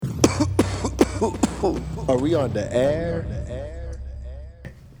Are we on the air?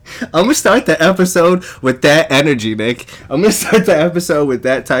 I'm gonna start the episode with that energy, Nick. I'm gonna start the episode with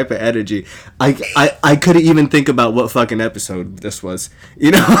that type of energy. I couldn't even think about what fucking episode this was.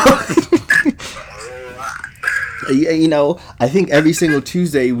 You know? You know, I think every single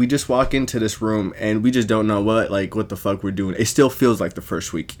Tuesday we just walk into this room and we just don't know what the fuck we're doing. It still feels like the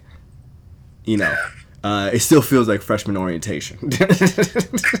first week. You know? It still feels like freshman orientation.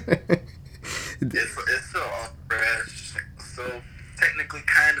 It's still all fresh, so technically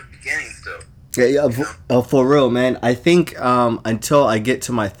kind of beginning still. Yeah, for real, man. I think until I get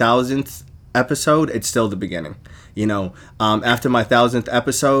to my 1,000th episode, it's still the beginning. You know, after my 1,000th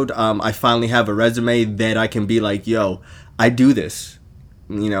episode, I finally have a resume that I can be like, yo, I do this.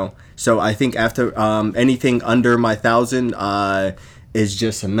 You know, so I think after anything under my 1,000 is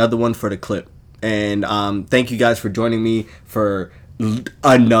just another one for the clip. And thank you guys for joining me for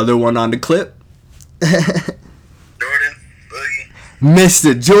another one on the clip. Jordan, Boogie.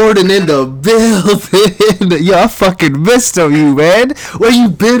 Mr. Jordan in the building. Yo, I fucking missed on you, man. Where you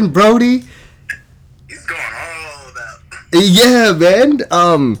been, Brody? He's going all about. Yeah, man.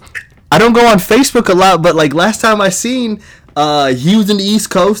 I don't go on Facebook a lot, but like last time I seen, he was in the East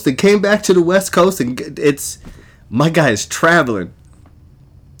Coast and came back to the West Coast, and it's my guy is traveling.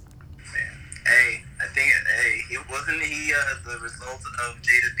 Hey, I think he wasn't he the result of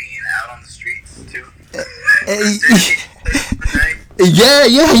Jada being out on the streets too.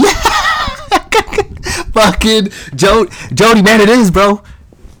 Yeah. Fucking Jody, man, it is, bro.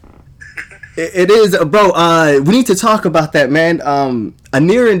 It is, bro. We need to talk about that, man. A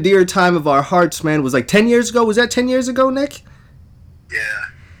near and dear time of our hearts, man, was like 10 years ago. Was that 10 years ago, Nick? Yeah.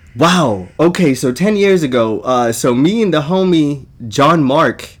 Wow. Okay, so 10 years ago. So me and the homie John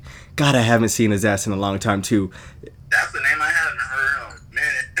Mark. God, I haven't seen his ass in a long time too. That's the name I haven't heard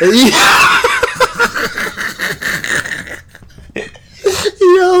in a minute.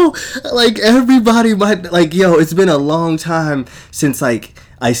 Yo, like everybody might like, yo, it's been a long time since like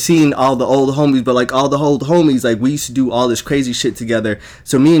I seen all the old homies, but like all the old homies, like we used to do all this crazy shit together.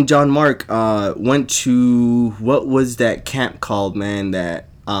 So me and John Mark went to, what was that camp called, man? That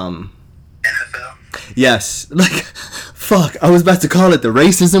NFL. yes, like fuck, I was about to call it the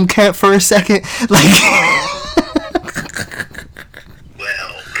racism camp for a second. Like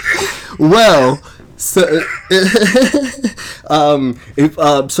well, so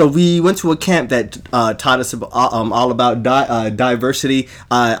so we went to a camp that taught us all about diversity.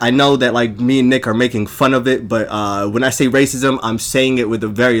 I know that like me and Nick are making fun of it, but when I say racism, I'm saying it with a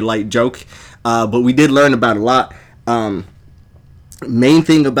very light joke. But we did learn about a lot. Main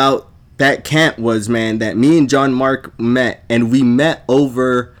thing about that camp was, man, that me and John Mark met, and we met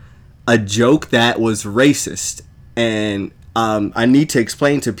over a joke that was racist. And I need to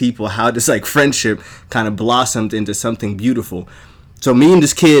explain to people how this like friendship kind of blossomed into something beautiful. So me and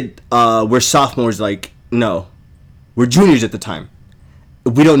this kid, we're sophomores. Like, no, we're juniors at the time.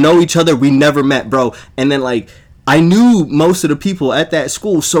 We don't know each other. We never met, bro. And then like I knew most of the people at that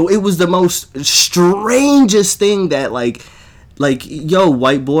school, so it was the most strangest thing that like, yo,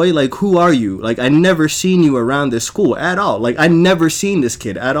 white boy, like, who are you? Like, I never seen you around this school at all. Like, I never seen this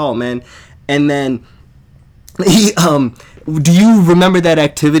kid at all, man. And then he do you remember that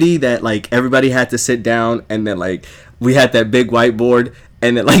activity that like everybody had to sit down, and then like we had that big whiteboard,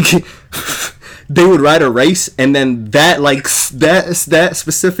 and then like they would write a race, and then that like that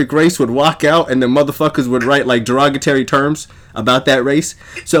specific race would walk out, and the motherfuckers would write like derogatory terms about that race.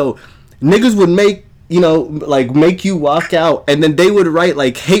 So niggas would make you walk out, and then they would write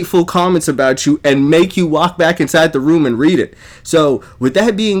like hateful comments about you and make you walk back inside the room and read it. So with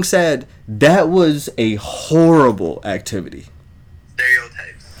that being said, that was a horrible activity.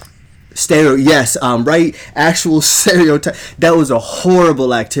 Yes, right, actual stereotype. That was a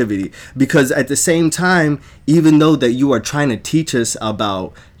horrible activity, because at the same time, even though that you are trying to teach us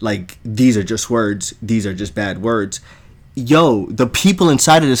about like these are just words, these are just bad words, yo, the people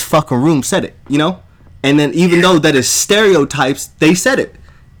inside of this fucking room said it, you know? And then even though that is stereotypes, they said it.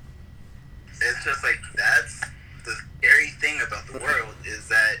 It's just like, that's the scary thing about the world, is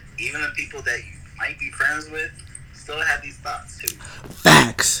that even the people that you might be friends with still have these thoughts too.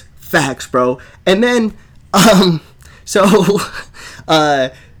 Facts, bro. And then, and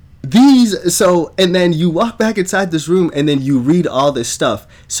then you walk back inside this room, and then you read all this stuff.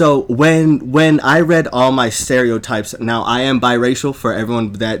 So when I read all my stereotypes, now I am biracial, for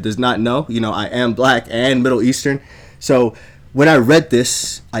everyone that does not know, you know, I am black and Middle Eastern. So when I read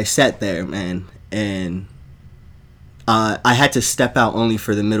this, I sat there, man, and I had to step out only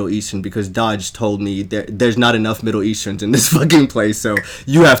for the Middle Eastern because Dodge told me there's not enough Middle Easterns in this fucking place, so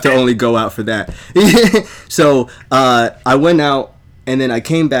you have to only go out for that. So I went out, and then I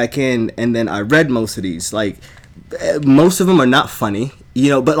came back in, and then I read most of these. Like, most of them are not funny, you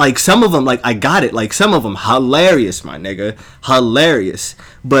know, but like some of them, like, I got it. Like, some of them hilarious, my nigga, hilarious.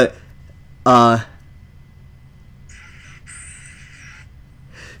 But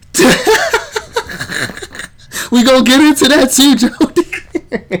we gonna get into that too, Jody.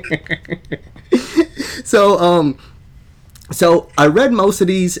 So I read most of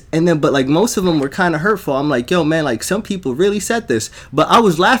these, and then, but like most of them were kind of hurtful. I'm like, yo, man, like some people really said this, but I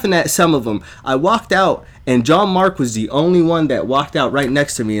was laughing at some of them. I walked out, and John Mark was the only one that walked out right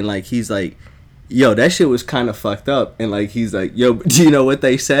next to me, and like he's like, yo, that shit was kind of fucked up, and like he's like, yo, do you know what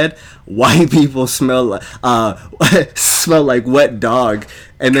they said? White people smell like smell like wet dog,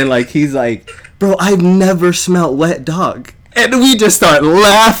 and then like he's like, bro, I've never smelled wet dog. And we just start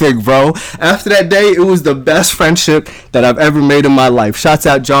laughing, bro. After that day, it was the best friendship that I've ever made in my life. Shouts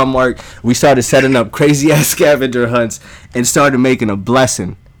out John Mark. We started setting up crazy ass scavenger hunts and started making a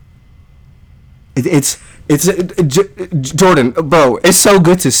blessing. It's Jordan, bro. It's so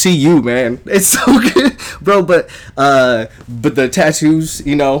good to see you, man. It's so good, bro. But the tattoos,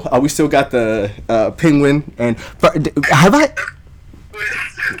 you know, we still got the penguin. And have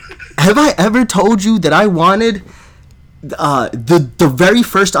I ever told you that I wanted? The very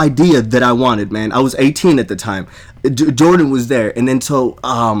first idea that I wanted, man, I was 18 at the time. Jordan was there, and then so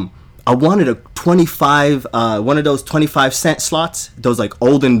I wanted a 25 one of those 25-cent slots, those like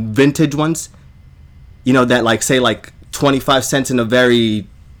old and vintage ones, you know, that like say like 25 cents in a very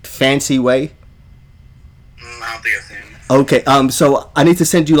fancy way. I don't think I've seen it. Okay, so I need to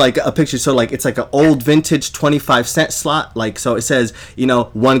send you like a picture. So like it's like an old vintage 25-cent slot, like, so it says, you know,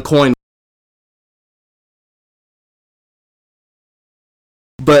 one coin.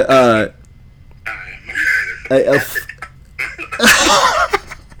 But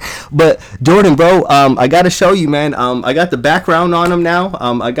but Jordan, bro, I gotta show you, man. I got the background on them now.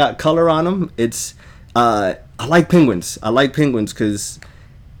 I got color on them. It's I like penguins. I like penguins because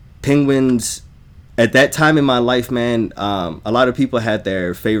penguins at that time in my life, man. A lot of people had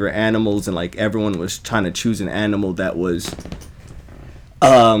their favorite animals, and like everyone was trying to choose an animal that was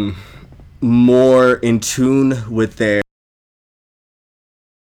more in tune with their.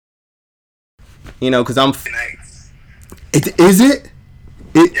 You know, because I'm. Nights. Is it?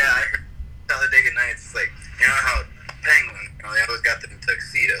 Yeah, I heard Talladega Nights. Like, you know how penguins, you know, they always got them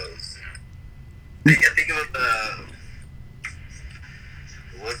tuxedos. I think it was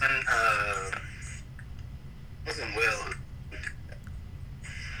wasn't Will.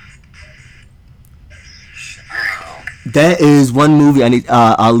 I don't know. That is one movie I need.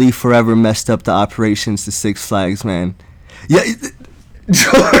 Ali forever messed up the operations to Six Flags, man. Yeah,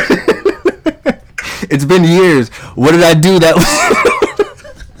 Jordan. It's been years. What did I do that?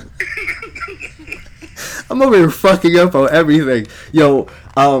 I'm over here fucking up on everything, yo.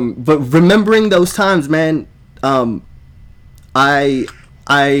 But remembering those times, man. I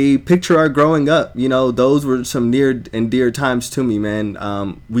picture our growing up. You know, those were some near and dear times to me, man.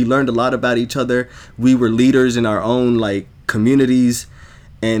 We learned a lot about each other. We were leaders in our own like communities,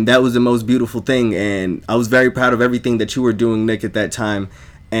 and that was the most beautiful thing. And I was very proud of everything that you were doing, Nick, at that time.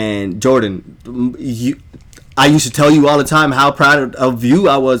 And Jordan, I used to tell you all the time how proud of you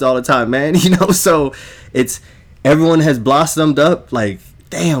I was all the time, man. You know, so it's everyone has blossomed up. Like,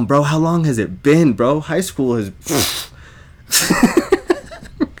 damn, bro, how long has it been, bro? High school has.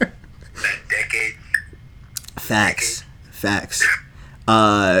 Decade. Facts.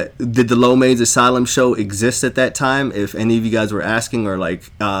 Did the Low Maids Asylum show exist at that time? If any of you guys were asking, or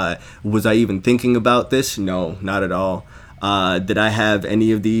like, was I even thinking about this? No, not at all. Did I have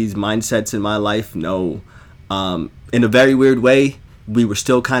any of these mindsets in my life? No. In a very weird way, we were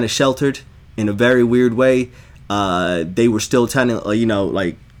still kind of sheltered. In a very weird way, they were still telling, you know,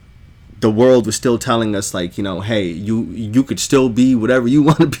 like, the world was still telling us, like, you know, hey, you could still be whatever you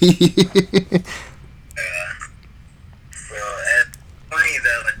want to be. Well, it's funny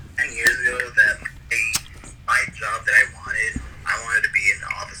that like 10 years ago, that my job that I wanted to be an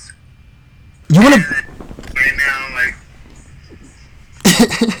officer. You want to? Right now, I'm like,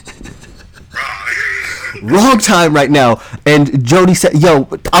 Wrong time right now. And Jody said, yo,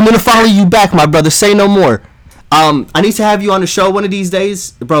 I'm going to follow you back, my brother. Say no more. I need to have you on the show one of these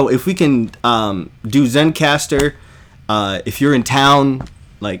days. Bro, if we can do Zencaster, if you're in town,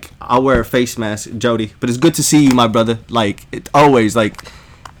 like, I'll wear a face mask, Jody. But it's good to see you, my brother. Like, it always, like,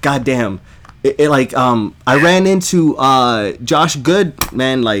 goddamn. I ran into Josh Good,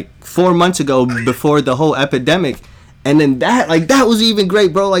 man, like 4 months ago before the whole epidemic. And then that was even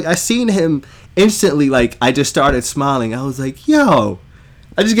great, bro. Like, I seen him instantly, like, I just started smiling. I was like, yo.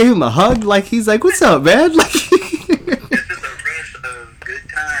 I just gave him a hug. Like, he's like, what's up, man? Like, It's just a rush of good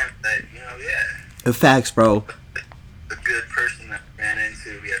times that, yeah. Facts, bro. A good person that ran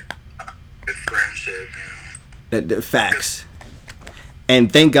into, good friendship, Facts. And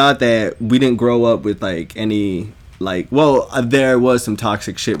thank God that we didn't grow up with, like, any... Like, well, there was some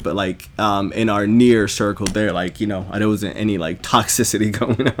toxic shit, but, like, in our near circle there, like, there wasn't any, like, toxicity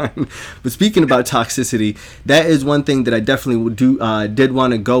going on. But speaking about toxicity, that is one thing that I definitely did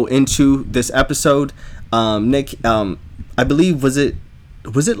want to go into this episode. Nick, I believe, was it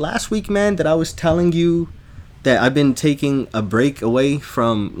last week, man, that I was telling you that I've been taking a break away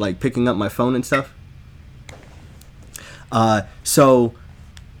from, like, picking up my phone and stuff? So...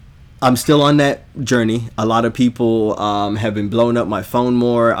 I'm still on that journey. A lot of people have been blowing up my phone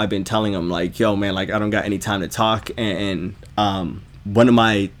more. I've been telling them, like, yo, man, like, I don't got any time to talk. And one of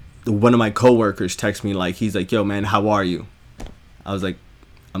my coworkers texted me, like, he's like, yo, man, how are you? I was like,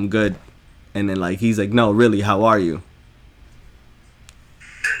 I'm good. And then, like, he's like, no, really, how are you?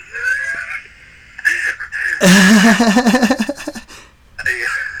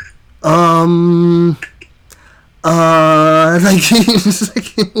 Like,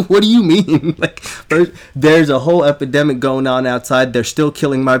 what do you mean? Like, there's a whole epidemic going on outside. They're still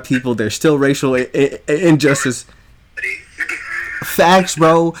killing my people. There's still racial injustice. Facts,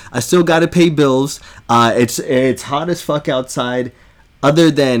 bro. I still gotta pay bills. It's hot as fuck outside.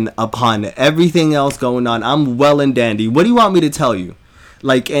 Other than upon everything else going on, I'm well and dandy. What do you want me to tell you?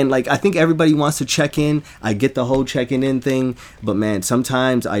 Like, I think everybody wants to check in. I get the whole checking in thing. But, man,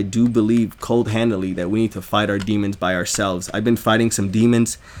 sometimes I do believe cold-handedly that we need to fight our demons by ourselves. I've been fighting some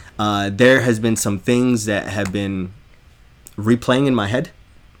demons. There has been some things that have been replaying in my head.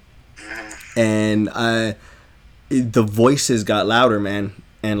 And the voices got louder, man.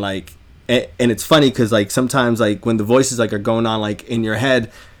 And, like, and it's funny because, like, sometimes, like, when the voices, like, are going on, like, in your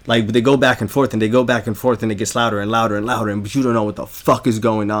head... Like, they go back and forth, and they go back and forth, and it gets louder and louder and louder, but you don't know what the fuck is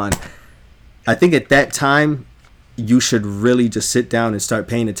going on. I think at that time, you should really just sit down and start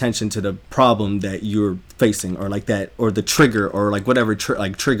paying attention to the problem that you're facing, or like that, or the trigger, or like whatever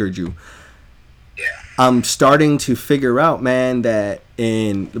triggered you. Yeah. I'm starting to figure out, man, that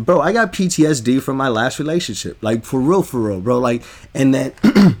bro, I got PTSD from my last relationship. Like, for real, bro. Like, and then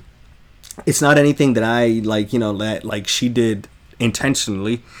it's not anything that I, like, that, like, she did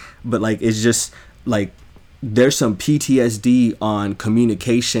intentionally, but, like, it's just, like, there's some PTSD on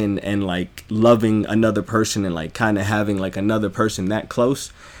communication and, like, loving another person and, like, kind of having, like, another person that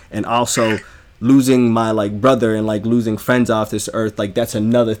close, and also losing my, like, brother and, like, losing friends off this earth. Like, that's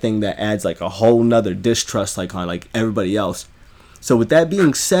another thing that adds, like, a whole nother distrust, like, on, like, everybody else. So with that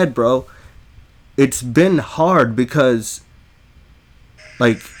being said, bro, it's been hard because,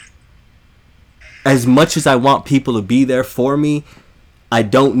 like, as much as I want people to be there for me, I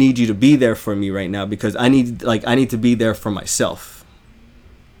don't need you to be there for me right now, because I need to be there for myself.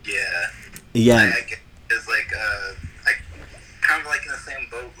 Yeah. I guess it's like I kind of like in the same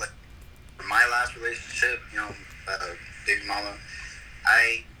boat. Like, for my last relationship, baby mama,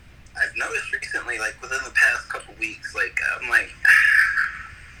 I've noticed recently, like within the past couple weeks, like I'm like,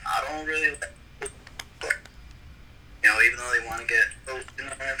 I don't really, even though they want to get close in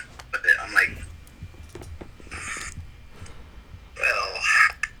there, but I'm like, well,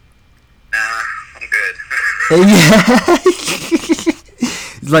 nah, I'm good. Yeah.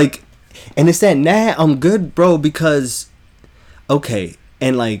 Like, and it's that, nah, I'm good, bro, because, okay,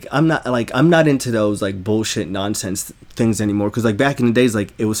 and, like, I'm not into those, like, bullshit nonsense things anymore, because, like, back in the days,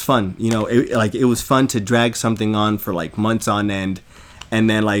 like, it was fun, it was fun to drag something on for, like, months on end, and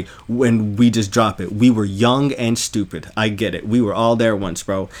then, like, when we just drop it, we were young and stupid. I get it. We were all there once,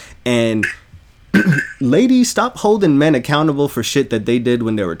 bro. And ladies, stop holding men accountable for shit that they did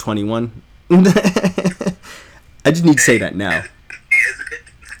when they were 21. I just need to say that now. It's a good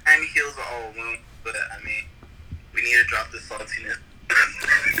time heals all wounds, but I mean, we need to drop this saltiness.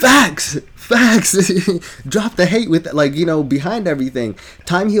 Facts. Drop the hate with, like, behind everything.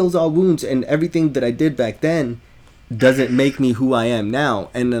 Time heals all wounds, and everything that I did back then doesn't make me who I am now.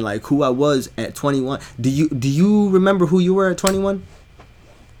 And then, like, who I was at 21. Do you remember who you were at 21?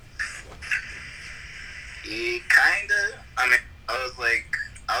 Kinda. I mean, I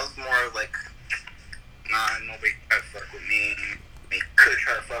was more like, nah, nobody try to fuck with me. They could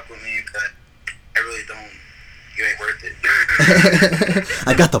try to fuck with me, but I really don't. You ain't worth it.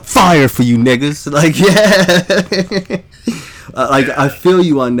 I got the fire for you niggas. Like, yeah. Like, I feel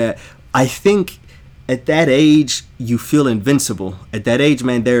you on that. I think at that age, you feel invincible. At that age,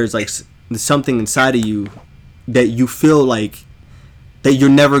 man, there's, like, something inside of you. that you feel like that you're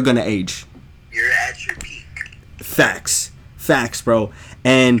never gonna age. You're at your peak. Facts, bro.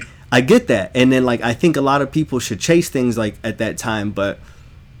 And I get that. And then like I think a lot of people should chase things like at that time, but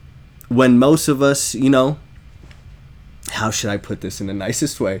when most of us, you know, how should I put this in the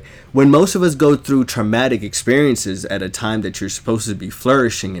nicest way? When most of us go through traumatic experiences at a time that you're supposed to be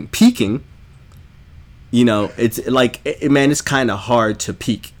flourishing and peaking, you know, it's like, man, it's kind of hard to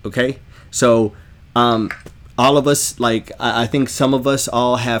peak, okay? So, all of us, like, I think some of us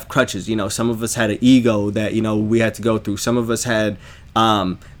all have crutches, you know, some of us had an ego that, you know, we had to go through. Some of us had,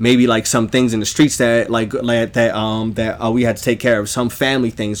 maybe like some things in the streets that we had to take care of, some family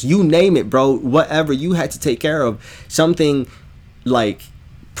things, you name it, bro, whatever you had to take care of, something like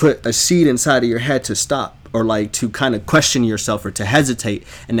put a seed inside of your head to stop, or like to kind of question yourself, or to hesitate,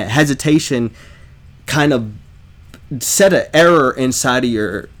 and that hesitation kind of set an error inside of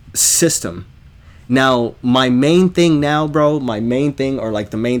your system. Now, my main thing now, bro, or like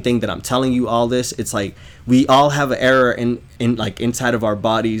the main thing that I'm telling you all this, it's like we all have an error in like inside of our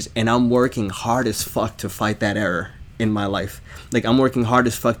bodies, and I'm working hard as fuck to fight that error in my life. Like, I'm working hard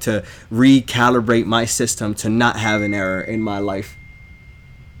as fuck to recalibrate my system to not have an error in my life.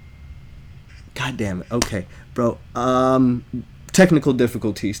 God damn it. Okay, bro. Technical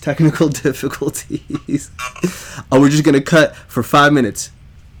difficulties. Oh, we're just gonna cut for 5 minutes.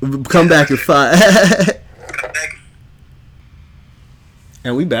 Come back in 5.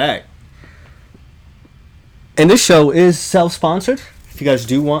 And we back. And this show is self-sponsored. If you guys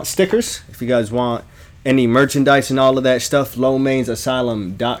do want stickers, if you guys want any merchandise and all of that stuff,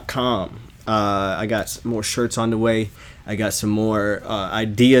 lowmainsasylum.com. I got some more shirts on the way. I got some more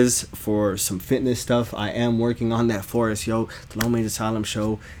ideas for some fitness stuff. I am working on that for us, yo. The Low Mains Asylum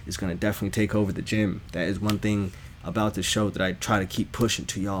show is going to definitely take over the gym. That is one thing about the show that I try to keep pushing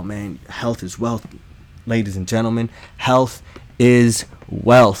to y'all, man. Health is wealth, ladies and gentlemen. Health is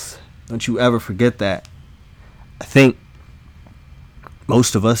wealth. Don't you ever forget that. I think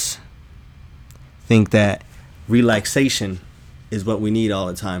most of us think that relaxation is what we need all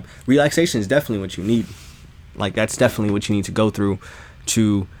the time. Relaxation is definitely what you need. Like, that's definitely what you need to go through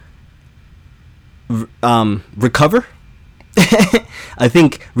to recover. I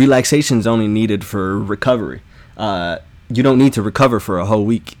think relaxation is only needed for recovery. You don't need to recover for a whole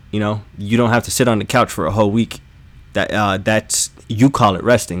week. You know, you don't have to sit on the couch for a whole week. That's, you call it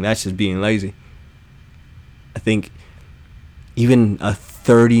resting. That's just being lazy. I think even a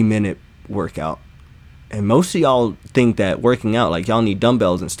 30-minute workout, and most of y'all think that working out, like, y'all need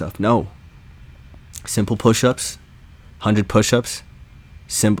dumbbells and stuff. No. Simple push-ups, 100 push-ups,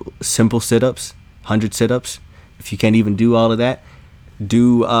 simple sit-ups, 100 sit-ups. If you can't even do all of that,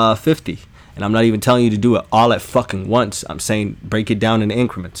 do 50. And I'm not even telling you to do it all at fucking once. I'm saying break it down in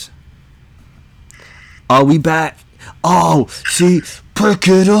increments. Are we back? Oh, see, pick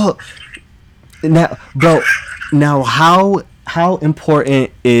it up. Now, bro, now how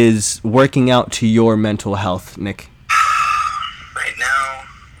important is working out to your mental health, Nick? Right now,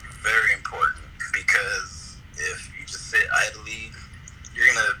 very important, because if you just sit idly, you're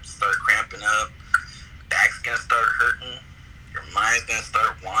going to start cramping up, back's going to start hurting, your mind's going to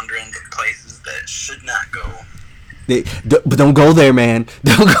start wandering to places that should not go. But don't go there, man.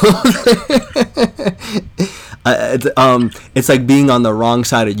 Don't go there. It's like being on the wrong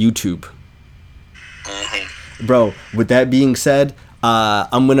side of YouTube. Bro, with that being said,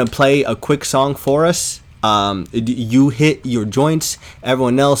 I'm going to play a quick song for us. You hit your joints.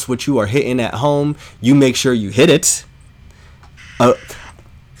 Everyone else, what you are hitting at home, you make sure you hit it.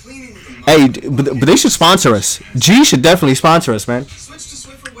 Hey, but they should sponsor us. G should definitely sponsor us, man.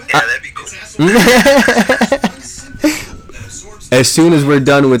 Yeah, that'd be cool. As soon as we're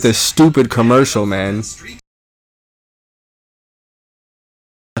done with this stupid commercial, man.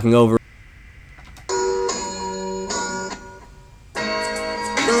 Talking over.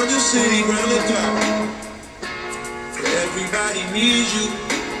 City round the clock. Everybody needs you.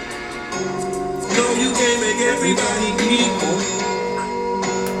 No, you can't make everybody equal.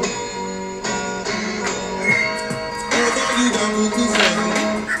 Although you got cuckoo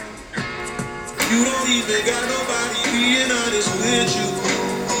family, you don't even got nobody being honest with you.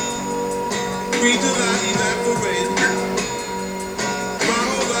 Breathe the light evaporate. My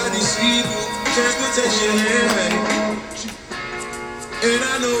whole body see through. Transportation handmade. And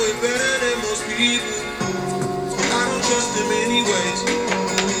I know it better than most people. I don't trust them anyways.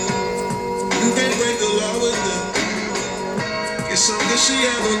 You can't break the law with them. It's something she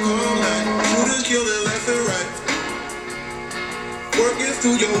ever called night. Shooters killing left and right. Working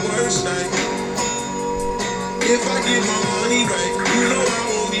through your worst night. If I get my money right, you know I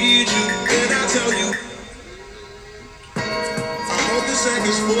won't need you. And I tell you, the sack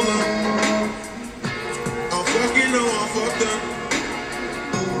is full of. I'm fucking, no, I'm fucked up.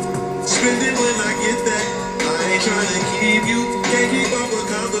 Spend it when I get that. I ain't trying to keep you. Can't keep up a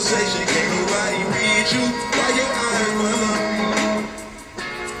conversation. Can't nobody read you. Why your eyes well up?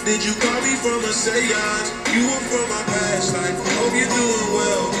 Did you call me from a seance? You were from my past life. Hope you're doing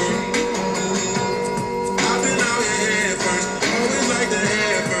well, bro. I've been out here head first. Always like the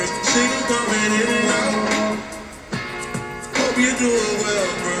head first. Single coming in and out. Hope you're doing well,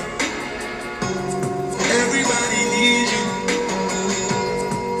 bro. Everybody needs you.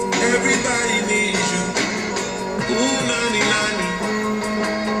 Everybody needs you. Ooh, 90-90.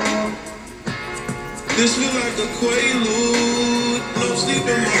 This feel like a quaalude. No sleep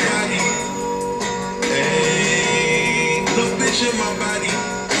in my body. Hey, no bitch in my body.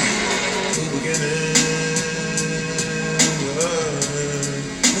 New beginnings.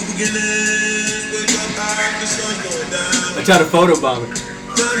 Wake up high, the sun's going down. I try to photobomb it.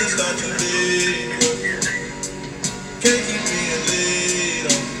 Time is not too late. Can't keep being late.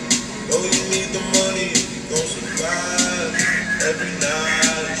 Oh, you need the money, you gon' survive. Every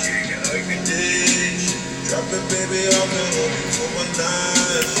night, every day. Drop it, baby, I'll be home for my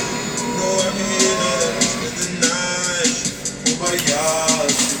night. You know I can hear that every spend the night. Kumbaya.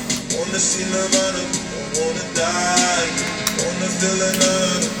 Wanna see Nirvana, don't wanna die. Wanna feel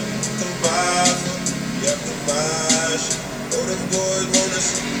another, come by for you have to buy shit. All them boys wanna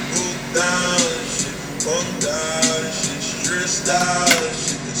see you go down and shit. Bummed out and shit, stressed out and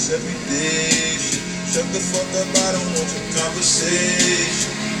shit. This everyday shit. Shut the fuck up, I don't want your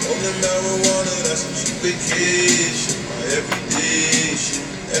conversation. Only marijuana, that's a cheap vacation. My everyday shit,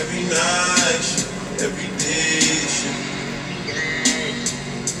 every night shit, everyday shit.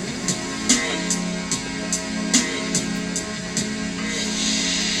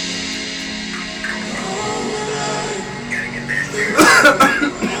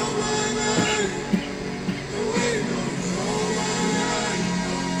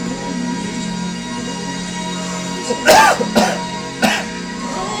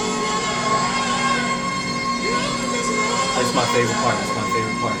 That's my favorite part. That's my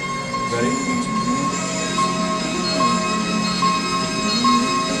favorite part. Ready?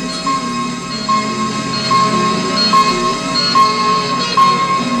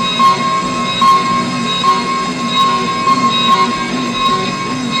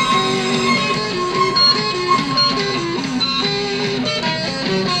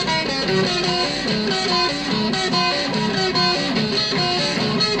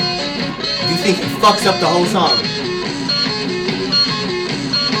 You think it fucks up the whole song?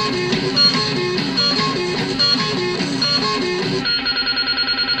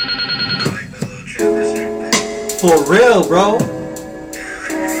 For real, bro.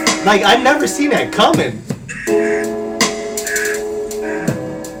 Like, I never seen that coming.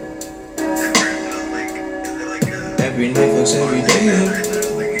 Every night fucks every day up.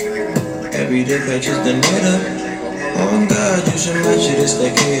 Every day catches the night up. Oh God, you should match it, it's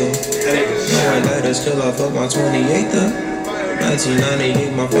that KO. No, I got us till I fuck my 28th up.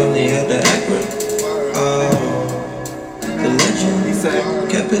 1998, my family had the Acura. The legend.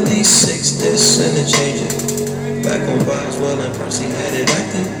 Kept at least 6 discs and a changer. Back on Boswell and Percy had it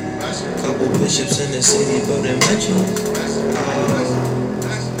active. Couple bishops in the city, but in mention.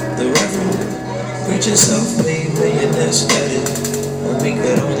 The reverend. Preaching self-made millionaire status. When we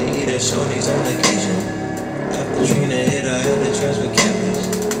could only eat at Shorty's on occasion. After Trina hit, I had to transfer campus.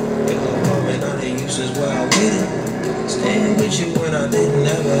 Your apartment, all the uses where I waited. Staying with you when I didn't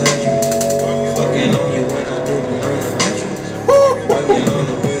ever have you. Fucking on you when I didn't own a mattress. Working on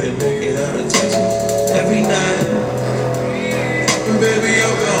the way to make it out of Texas. Every night. Fucking baby,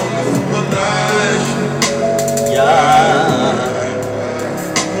 I'll be home for my night. Yeah.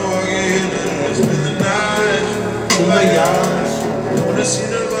 Wanna see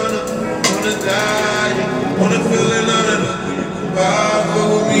Nirvana, wanna die, wanna feel another look when you come by, fuck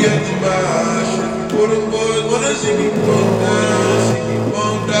with me at the bar. All the boys wanna see me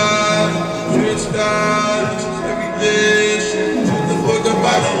bump down, drink skies, every day shit. Shut the fuck up, I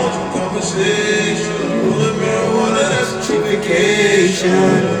don't want your conversation. Rolling marijuana, that's a cheap vacation.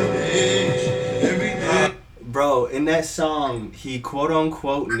 Every day. Bro, in that song, he quote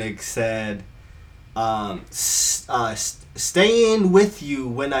unquote Nick said, staying with you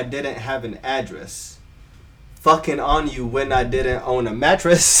when I didn't have an address. Fucking on you when I didn't own a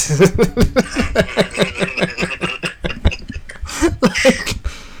mattress. Couple of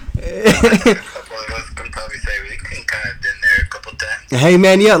us can probably say we can kind of been there a couple times. Hey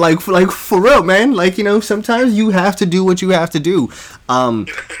man, yeah, like for real, man. Like, you know, sometimes you have to do what you have to do.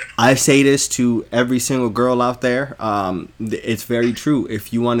 I say this to every single girl out there. It's very true.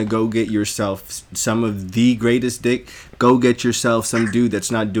 If you want to go get yourself some of the greatest dick, go get yourself some dude that's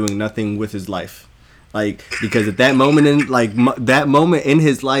not doing nothing with his life. Like, because at that moment in that moment in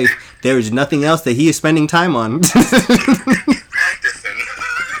his life, there is nothing else that he is spending time on. Practicing.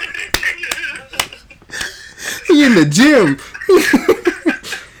 He in the gym.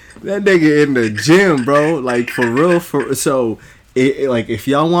 That nigga in the gym, bro. Like, for real. Like, if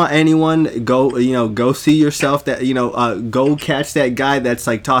y'all want anyone, go see yourself. That, go catch that guy that's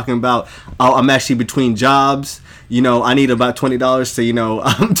like talking about, oh, I'm actually between jobs. I need about $20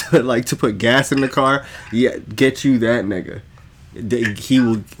 to to put gas in the car. Yeah, get you that nigga. He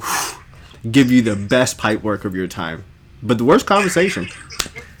will give you the best pipe work of your time, but the worst conversation.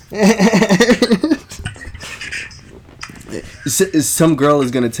 Some girl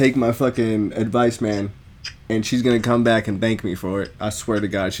is gonna take my fucking advice, man, and she's gonna come back and thank me for it. I swear to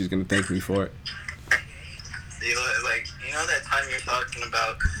God, she's gonna thank me for it. That time you're talking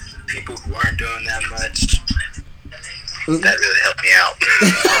about people who aren't doing that much. That really helped me out.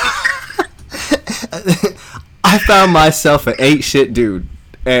 I found myself an ain't shit dude,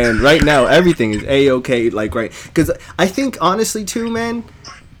 and right now everything is A-okay. Like, right, because I think honestly too, man.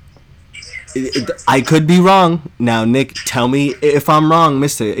 I could be wrong. Now, Nick, tell me if I'm wrong,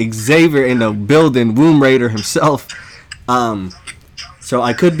 Mr. Xavier in the building, Womb Raider himself. So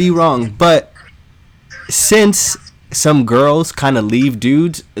I could be wrong, but since some girls kind of leave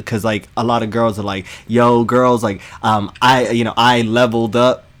dudes, because like a lot of girls are like, yo, girls, like, I leveled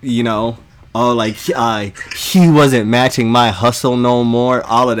up, oh, like, he wasn't matching my hustle no more,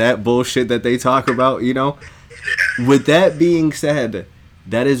 all of that bullshit that they talk about, With that being said,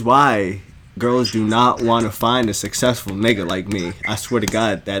 that is why girls do not want to find a successful nigga like me. I swear to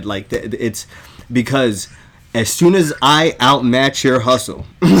God that, like, it's because as soon as I outmatch your hustle,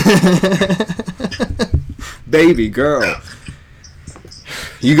 baby girl,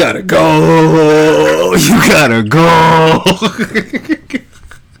 you gotta go. You gotta go.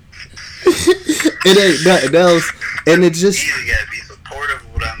 It ain't nothing else, and it's just you gotta be supportive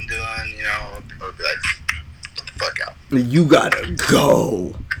of what I'm doing, or be like, get the fuck out. You gotta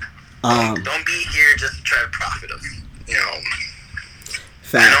go. Don't be here just to try to profit of,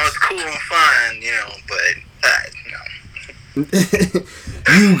 Facts. I know it's cool and fun, but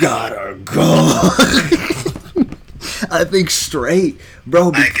You gotta go. I think straight,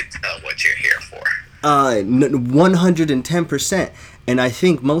 bro. I can tell what you're here for. 110%, and I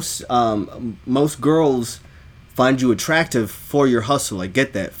think most girls find you attractive for your hustle. I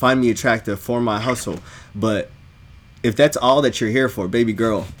get that. Find me attractive for my hustle, but if that's all that you're here for, baby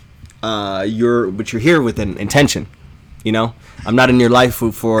girl, you're here with an intention. I'm not in your life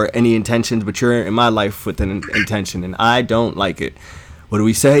for any intentions, but you're in my life with an intention, and I don't like it. What do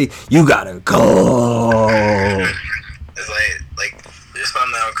we say? You gotta go. It's like there's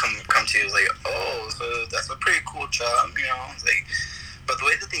something that'll come to you like, oh, so that's a pretty cool job, It's like, but the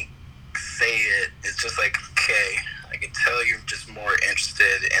way that they say it, it's just like, okay, I can tell you're just more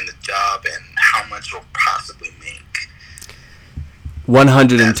interested in the job and how much it'll possibly make.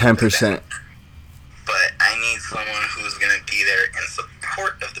 110%. But I need someone who's going to be there in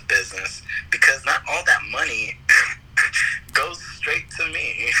support of the business, because not all that money goes straight to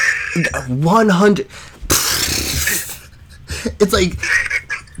me. 100. It's like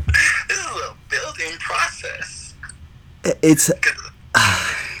this is a building process. It's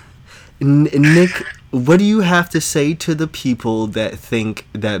Nick, what do you have to say to the people that think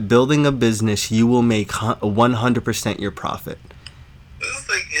that building a business you will make 100% your profit?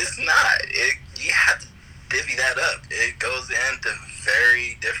 It's not. You have to divvy that up. It goes into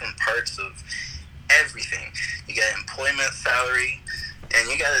very different parts of everything. You got employment salary, and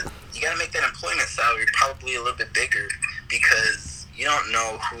you gotta make that employment salary probably a little bit bigger, because you don't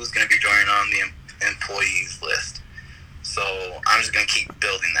know who's gonna be joining on the employees list. So I'm just gonna keep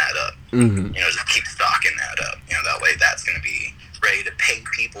building that up. Mm-hmm. Just keep stocking that up. That way that's gonna be ready to pay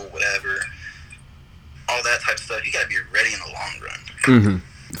people, whatever. All that type of stuff. You gotta be ready in the long run. Mm-hmm.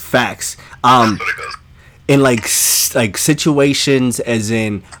 Facts. That's what it goes. In like situations, as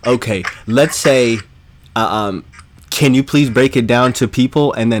in, okay, let's say, can you please break it down to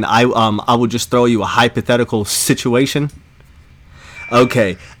people, and then I will just throw you a hypothetical situation.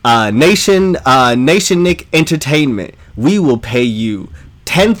 Okay, Nation Nick Entertainment, we will pay you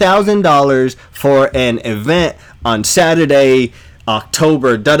 $10,000 for an event on Saturday,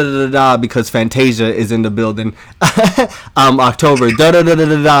 October because Fantasia is in the building. October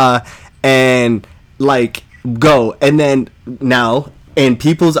and like go, and then now and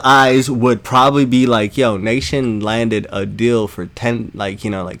people's eyes would probably be like, yo, Nation landed a deal for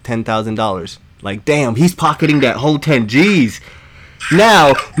 $10,000. Like, damn, he's pocketing that whole 10 G's.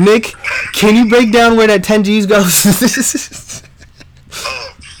 Now, Nick, can you break down where that 10 G's goes?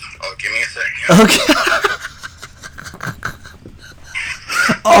 Give me a second. Okay.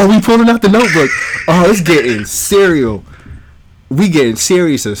 Oh, we pulling out the notebook. Oh, it's getting serial. We getting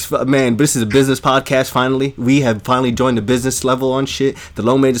serious as man. This is a business podcast. Finally, we have finally joined the business level on shit. The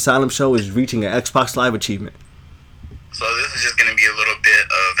Low Major Asylum show is reaching an Xbox Live achievement. So this is just going to be a little bit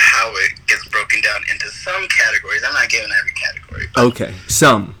of how it gets broken down into some categories. I'm not giving every category. Okay,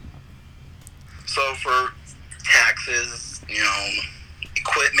 some. So for taxes,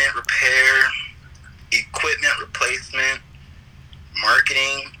 equipment repair, equipment replacement,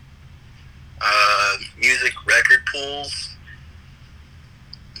 marketing, music record pools,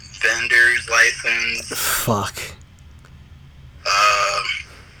 vendors license, fuck,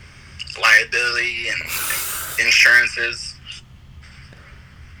 liability and insurances.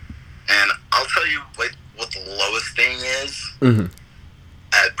 And I'll tell you what the lowest thing is,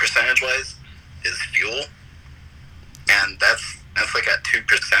 percentage wise, is fuel, and that's like at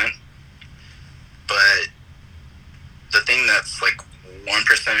 2%. But the thing that's like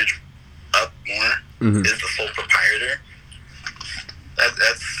 1% up more is the sole proprietor.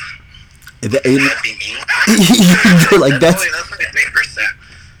 That'd be me. Like that's only 3%.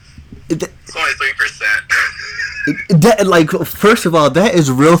 It's only 3%. That, like, first of all, that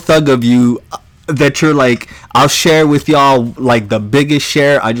is real thug of you. That you're like, I'll share with y'all like the biggest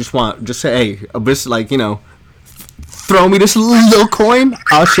share. I just say, hey, just like, throw me this little coin.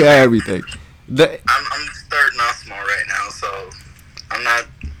 I'll share everything. I'm starting off small right now, so I'm not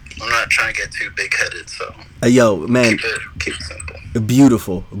trying to get too big headed. So yo, man, keep it simple.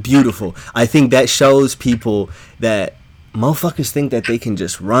 Beautiful. I think that shows people that motherfuckers think that they can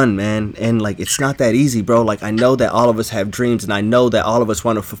just run, man, and like it's not that easy, bro. Like, I know that all of us have dreams, and I know that all of us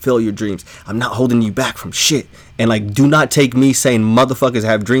want to fulfill your dreams. I'm not holding you back from shit, and like, do not take me saying motherfuckers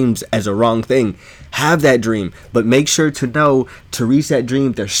have dreams as a wrong thing. Have that dream, but make sure to know to reach that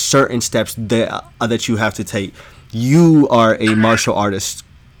dream there's certain steps that you have to take. You are a martial artist,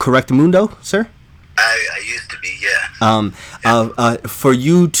 correct, Mundo, sir? I used to be, yeah. For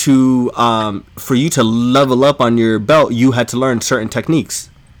you to level up on your belt, you had to learn certain techniques.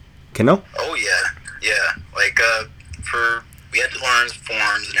 No? Oh yeah. Like we had to learn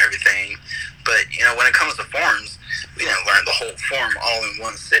forms and everything, but when it comes to forms, we didn't learn the whole form all in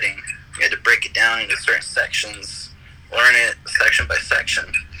one sitting. We had to break it down into certain sections, learn it section by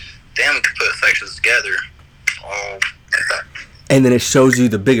section. Then we could put sections together, all like that. And then it shows you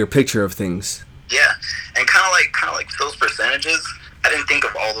the bigger picture of things. Yeah, and kind of like those percentages. I didn't think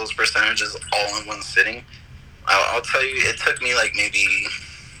of all those percentages all in one sitting. I'll tell you, it took me like maybe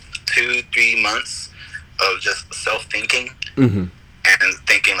 2-3 months of just self-thinking and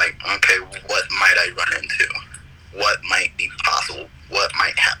thinking like, okay, what might I run into? What might be possible? What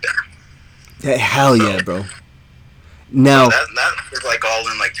might happen? Hell yeah, bro. Now that was like all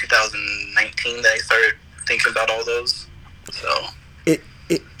in like 2019 that I started thinking about all those. So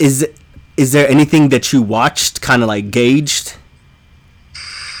is there anything that you watched, kind of like gauged?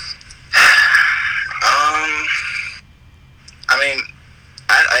 I mean,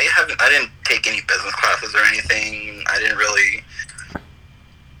 I didn't take any business classes or anything. I didn't really.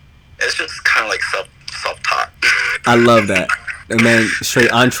 It's just kind of like self-taught. I love that. Man,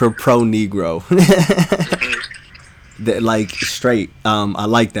 straight entrepreneur Negro. That, like, straight. I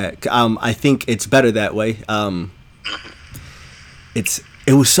like that. I think it's better that way.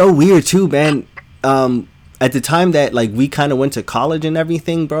 It was so weird too, man. At the time that like we kind of went to college and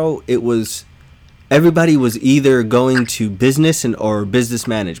everything, bro, it was everybody was either going to business or business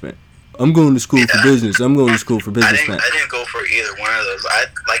management. I'm going to school for business. I'm going to school for business management. I didn't go for either one of those.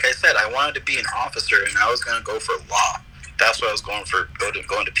 Like I said, I wanted to be an officer, and I was going to go for law. That's what I was going to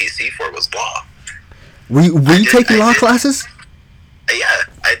PC for, was law. Were you taking law classes? Yeah,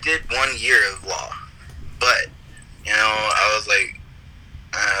 I did 1 year of law, but I was like,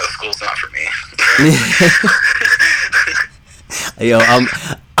 school's not for me. Yo,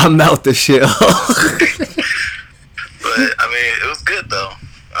 I'm out the shit. But I mean, it was good though.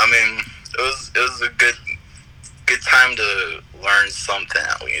 I mean, it was a good time to learn something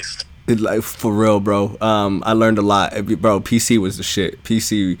at least. Like, for real, bro. I learned a lot, bro. PC was the shit.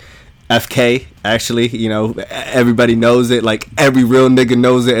 PC, FK, actually, everybody knows it. Like, every real nigga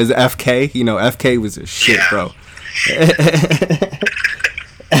knows it as FK. FK was the shit, bro.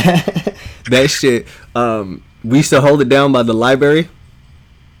 That shit. We used to hold it down by the library.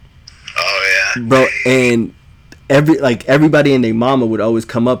 Oh yeah, bro. And everybody and their mama would always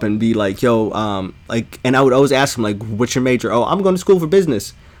come up and be like, yo, and I would always ask them, like, what's your major? Oh, I'm going to school for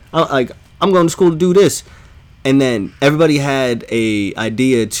business. I'm going to school to do this. And then everybody had a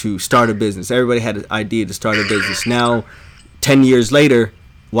idea to start a business. Everybody had an idea to start a business. Now, 10 years later,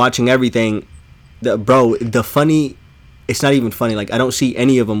 watching everything, it's not even funny. Like, I don't see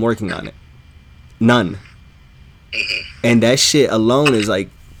any of them working on it. None. And that shit alone is, like,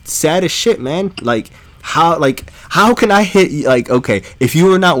 sad as shit, man. Like, how can I hit you? Like, okay, if you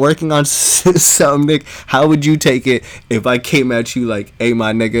were not working on something, Nick, how would you take it if I came at you like, hey,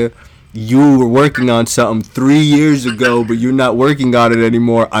 my nigga, you were working on something 3 years ago, but you're not working on it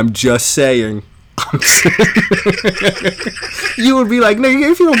anymore. I'm just saying. You would be like,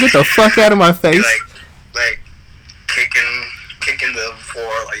 nigga, if you don't get the fuck out of my face. Like kicking the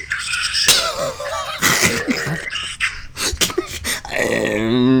floor, like.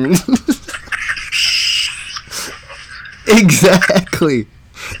 Exactly.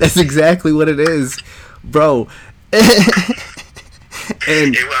 That's exactly what it is, bro. And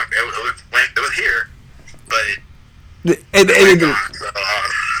it was here, but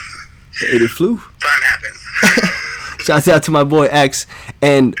it flew. Time happens. Shouts out to my boy X.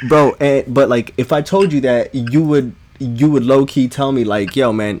 And bro, but like, if I told you that, you would low key tell me like,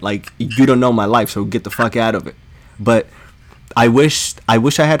 yo, man, like, you don't know my life, so get the fuck out of it. But I wish I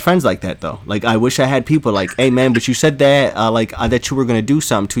had friends like that though. Like, I wish I had people like, hey man, but you said that that you were gonna do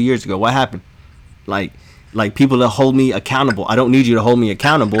something 2 years ago. What happened? Like people that hold me accountable. I don't need you to hold me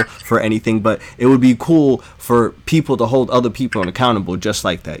accountable for anything, but it would be cool for people to hold other people accountable just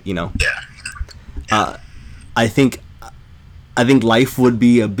like that, you know? Yeah. I think life would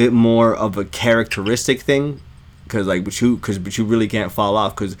be a bit more of a characteristic thing, because but you really can't fall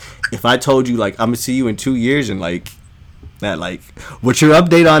off. Because if I told you like, I'm gonna see you in 2 years and like that, like, what's your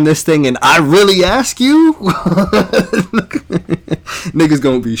update on this thing, and I really ask you, niggas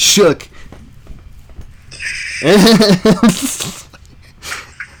gonna be shook.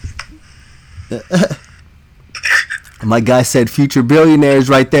 My guy said future billionaires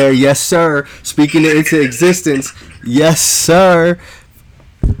right there. Yes, sir. Speaking it into existence. Yes, sir.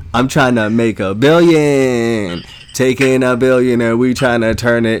 I'm trying to make $1 billion. Taking $1 billion and we trying to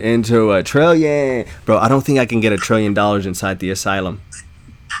turn it into $1 trillion. Bro, I don't think I can get $1 trillion inside the asylum.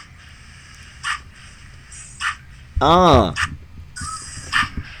 So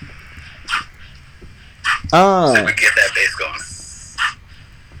we get that bass going.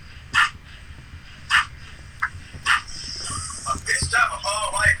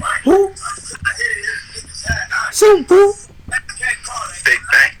 Who? So who? Big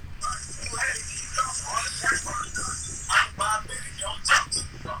bang.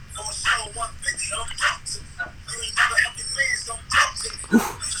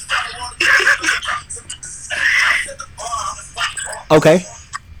 Okay.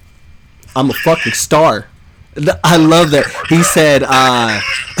 I'm a fucking star. I love that. He said, I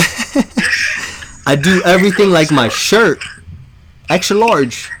do everything like my shirt. Extra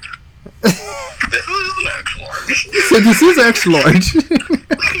large. This is an extra large. So this is extra large.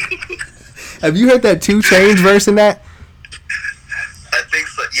 Have you heard that 2 Chainz verse in that? I think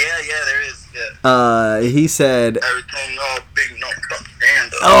so. Yeah, there is. Yeah. He said, everything all big, no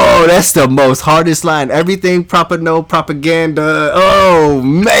propaganda. oh, that's the most hardest line. Everything proper, no propaganda. Oh,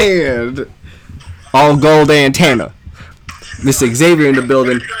 man. All gold antenna. Mr. Xavier in the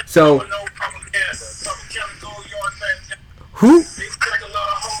building. So, who?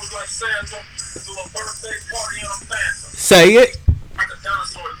 Say it.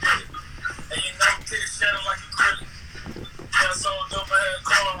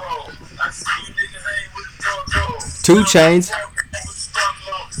 2 Chainz.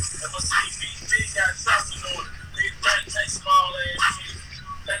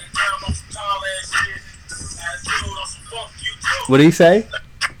 What did he say?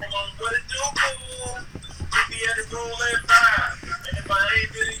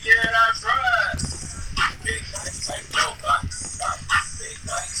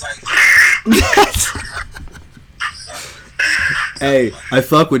 Hey, I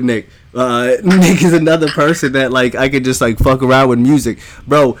fuck with Nick. Nick is another person that like I could just like fuck around with music,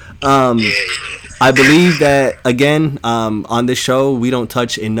 bro. I believe that again, on this show we don't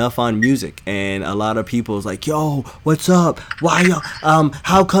touch enough on music, and a lot of people's like, yo, what's up? Why y'all?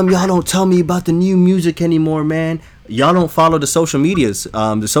 How come y'all don't tell me about the new music anymore, man? Y'all don't follow the social medias.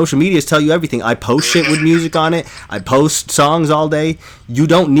 The social medias tell you everything. I post shit with music on it. I post songs all day. You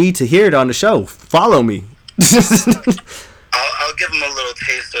don't need to hear it on the show. Follow me. I'll give them a little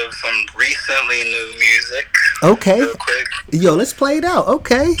taste of some recently new music. Okay. Real quick. Yo, let's play it out.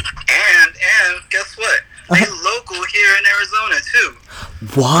 Okay. And guess what? They local here in Arizona too.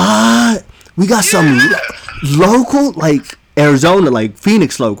 What? We got some local, like Arizona, like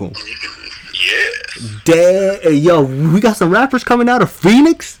Phoenix local. Yeah. Yo, we got some rappers coming out of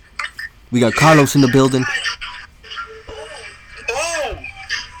Phoenix. We got Carlos in the building. Oh.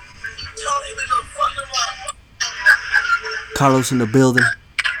 Carlos in the building.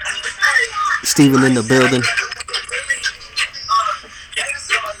 Steven in the building.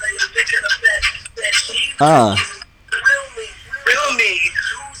 Real me.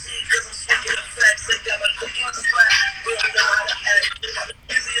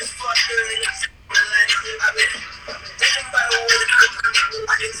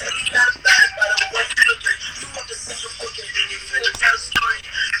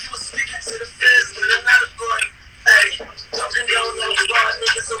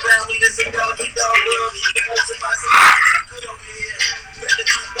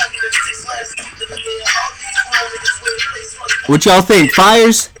 What y'all think?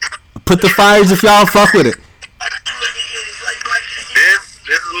 Fires? Put the fires if y'all fuck with it. This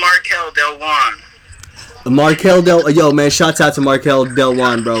is Markel Delwan. Markel Yo, man, shouts out to Markel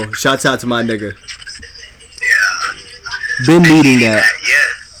Delwan, bro. Shouts out to my nigga. Yeah. Been needing that.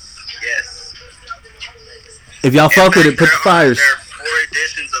 Yes. If y'all fuck with it, put the fires. There are 4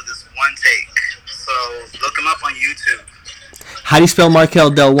 editions of this one take, so look them up on YouTube. How do you spell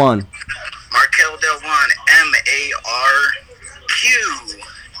Markel Delwan? Markel Delwan, MARQUEL,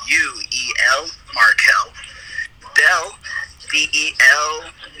 Markel. Del,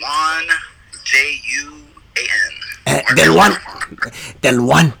 DEL1, JUAN. Delwan.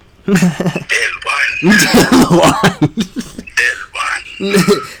 Delwan.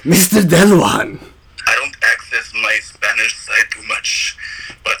 Mr. Delwan. I don't access my Spanish side too much,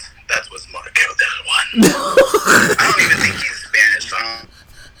 but that was Markel Delwan. I don't even think he's Spanish, huh?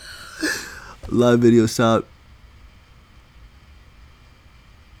 Live video stop.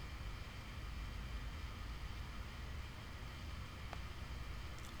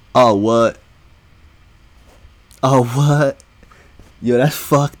 Oh, what? Oh, what? Yo, that's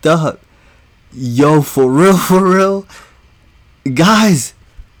fucked up. Yo, for real? Guys,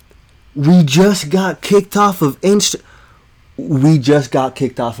 we just got kicked off of Instagram. We just got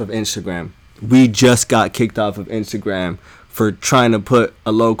kicked off of Instagram for trying to put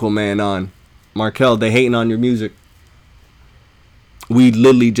a local man on. Markel, they hating on your music. We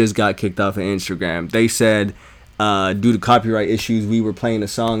literally just got kicked off of Instagram. They said, due to copyright issues, we were playing a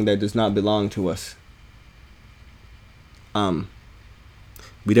song that does not belong to us.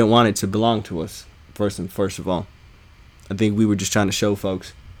 We didn't want it to belong to us, first of all. I think we were just trying to show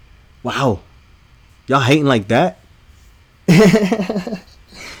folks. Wow. Y'all hating like that?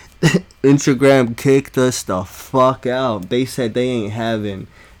 Instagram kicked us the fuck out. They said they ain't having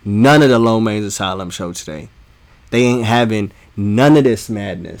none of the Low Man's Asylum show today. They ain't having none of this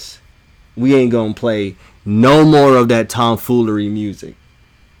madness. We ain't gonna play no more of that tomfoolery music.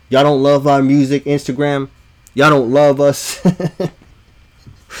 Y'all don't love our music, Instagram? Y'all don't love us?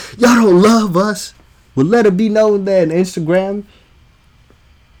 Y'all don't love us? Well, let it be known that Instagram.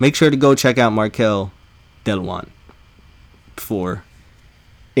 Make sure to go check out Markel Delwan for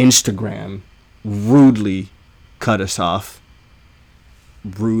Instagram rudely cut us off.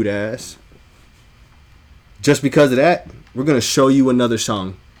 Rude ass. Just because of that, we're going to show you another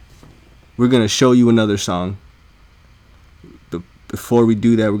song. Before we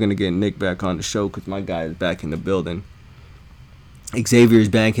do that, we're going to get Nick back on the show because my guy is back in the building. Xavier is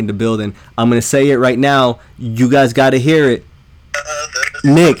back in the building. I'm going to say it right now. You guys got to hear it.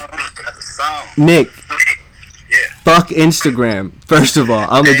 Nick. Yeah. Fuck Instagram. First of all,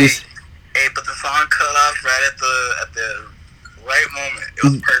 I'm going to just... Hey, but the song cut off right at the right moment. It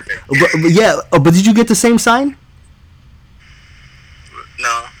was perfect. But did you get the same sign?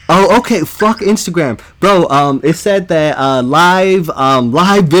 No. Oh, okay. Fuck Instagram, bro. It said that live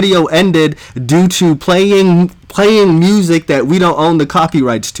video ended due to playing music that we don't own the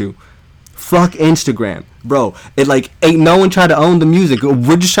copyrights to. Fuck Instagram, bro. It like ain't no one trying to own the music.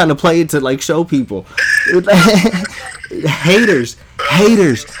 We're just trying to play it to like show people. Haters.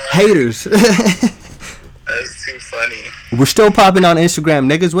 That's too funny. We're still popping on Instagram,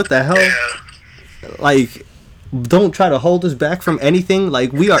 niggas. What the hell? Yeah. Like, don't try to hold us back from anything.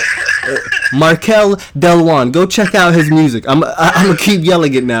 Like, we are Markel Delwan. Go check out his music. I'm gonna keep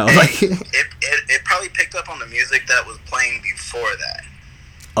yelling it now. Like, it probably picked up on the music that was playing before that.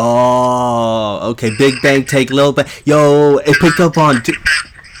 Oh, okay. Big Bang Take Lil Bang. Yo, it picked up on.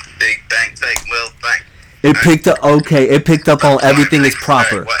 Big Bang Take Lil Bang. It picked up. Okay, it picked up on everything is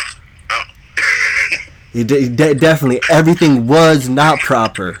proper. What? Oh. Definitely, everything was not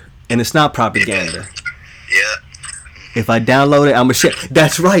proper, and it's not propaganda. Yeah. If I download it, I'm gonna share.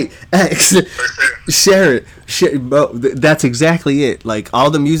 That's right, X. Share it, bro. That's exactly it. Like all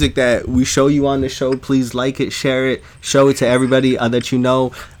the music that we show you on the show, please like it, share it, show it to everybody that you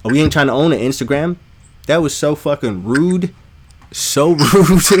know. We ain't trying to own an Instagram. That was so fucking rude. So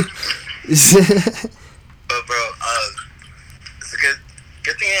rude. But bro, it's a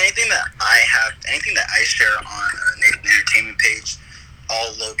good thing. Anything that I share on Nathan Entertainment page,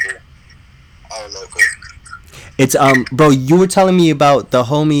 all local. It's bro, you were telling me about the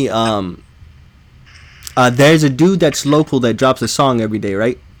homie there's a dude that's local that drops a song every day,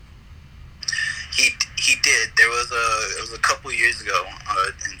 right? He did. It was a couple years ago,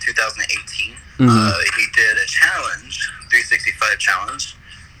 in 2018. He did a challenge, 365 challenge,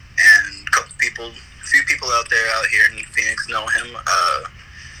 and a few people out here in Phoenix know him.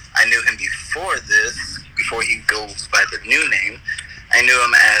 I knew him before he goes by the new name. I knew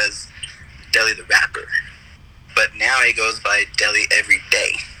him as Deli the Rapper, but now he goes by Deli Every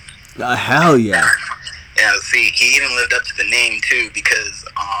Day. Hell yeah. Yeah, see, he even lived up to the name too, because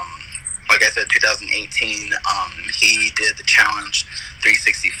like I said, 2018, he did the challenge,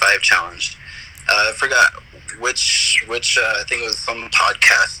 365 challenge. I forgot which I think it was some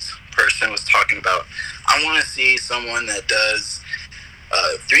podcast person was talking about. I want to see someone that does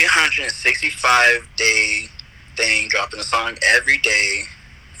 365 day thing, dropping a song every day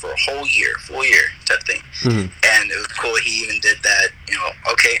for a full year type thing. And it was cool. He even did that.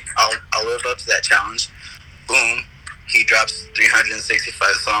 Okay, I'll live up to that challenge. Boom, he drops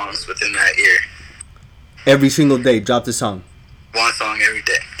 365 songs within that year. Every single day, dropped a song. One song every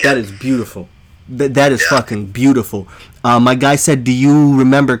day. Yeah. That is beautiful. That is fucking beautiful. My guy said, "Do you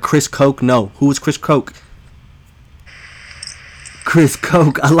remember Chris Coke?" No. Who was Chris Coke? Chris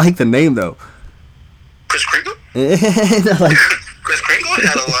Coke. I like the name though. Chris Kringle? Like, Chris Kringle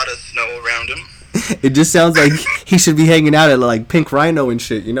had a lot of snow around him. It just sounds like he should be hanging out at like Pink Rhino and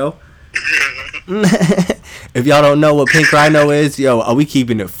shit, you know? If y'all don't know what Pink Rhino is, yo, are we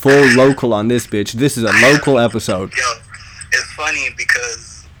keeping it full local on this bitch? This is a local episode. Yo, it's funny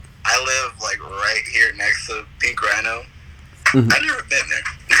because I live like right here next to Pink Rhino. I've never been there.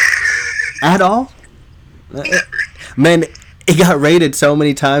 At all? Never. Man, it got rated so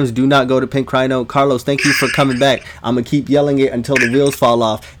many times. Do not go to Pink Rhino. Carlos, thank you for coming back. I'm going to keep yelling it until the wheels fall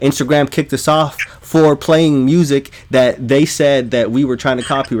off. Instagram kicked us off for playing music that they said that we were trying to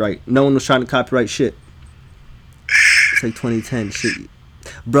copyright. No one was trying to copyright shit. It's like 2010 shit.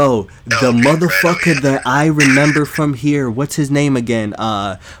 Bro, the motherfucker that I remember from here, what's his name again?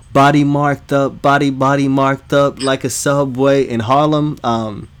 Body marked up like a Subway in Harlem.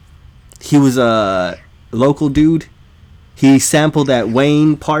 He was a local dude. He sampled that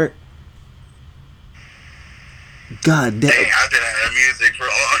Wayne part. God damn. Dang, I've been out of music for a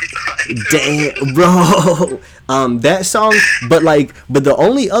long time. Damn, bro. That song, but the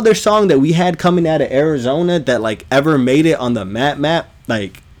only other song that we had coming out of Arizona that like ever made it on the map,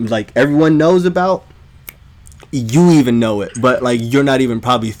 like everyone knows about. You even know it, but like you're not even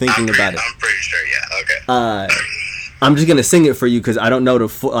probably thinking about it. I'm pretty sure, yeah. Okay. I'm just gonna sing it for you because I don't know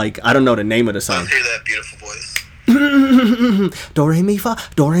I don't know the name of the song. Let's hear that beautiful voice. Do re mi fa,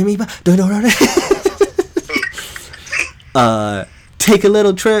 do re mi fa, do do re. Take a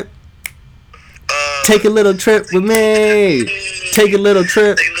little trip. Take a little trip with me. Take a little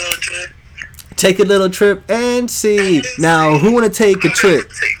trip. Take a little trip and see. Now, who wanna take a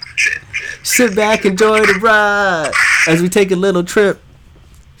trip? Sit back, enjoy the ride as we take a little trip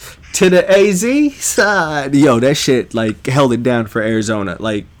to the AZ side. Yo, that shit like held it down for Arizona.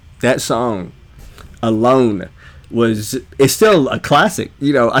 Like that song alone it's still a classic.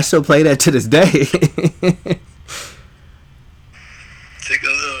 You know, I still play that to this day. Take a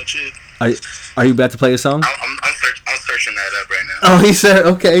little trip. Are you about to play a song? I'm searching that up right now. Oh, he said,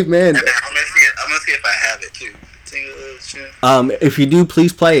 okay, man. I'm gonna see if I have it too. Take a little trip. If you do,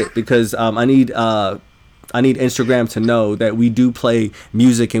 please play it because I need Instagram to know that we do play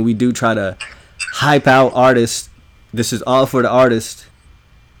music and we do try to hype out artists. This is all for the artist.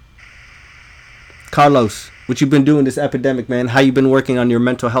 Carlos, what you been doing this epidemic, man? How you been working on your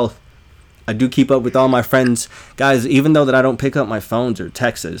mental health? I do keep up with all my friends. Guys, even though that I don't pick up my phones or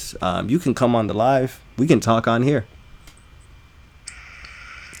texts, you can come on the live. We can talk on here.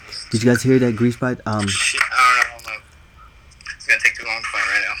 Did you guys hear that grease bite? Shit, I don't know. It's gonna take too long to find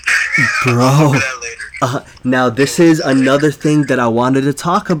right now. Bro. Now, this is another thing that I wanted to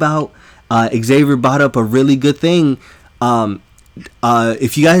talk about. Xavier brought up a really good thing.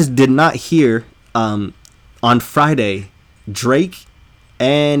 If you guys did not hear, on Friday, Drake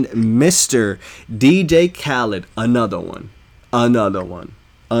and Mr. DJ Khaled, another one,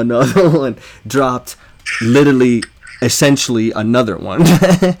 dropped literally, essentially another one.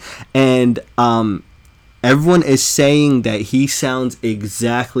 And everyone is saying that he sounds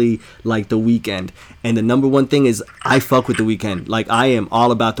exactly like The Weeknd. And the number one thing is, I fuck with The Weeknd. Like, I am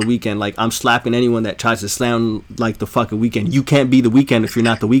all about The Weeknd. Like, I'm slapping anyone that tries to sound like the fucking Weeknd. You can't be The Weeknd if you're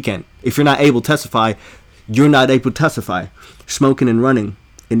not The Weeknd. If you're not able to testify, you're not able to testify. Smoking and running.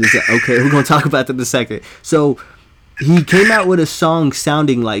 And okay, we're going to talk about that in a second. So, he came out with a song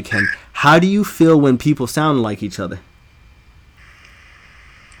sounding like him. How do you feel when people sound like each other?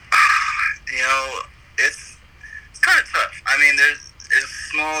 You know, it's kind of tough. I mean, there's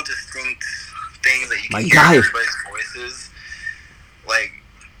small, distinct things that you can hear in everybody's voices. Like,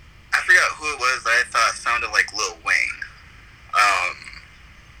 I forgot who it was that I thought sounded like Lil Wayne.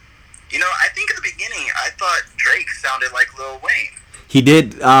 You know, I think at the beginning I thought Drake sounded like Lil Wayne. He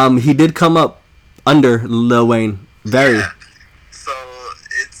did come up under Lil Wayne. Very. Yeah. So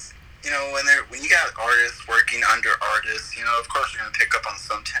it's, you know, when you got artists working under artists, you know, of course you're gonna pick up on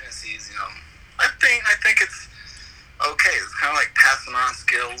some tendencies. You know, I think it's okay. It's kind of like passing on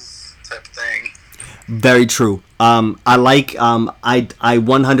skills type of thing. Very true. I like I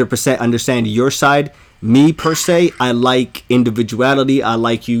 100% understand your side. Me per se, I like individuality. I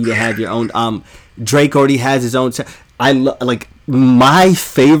like you to have your own. Drake already has his own. Like my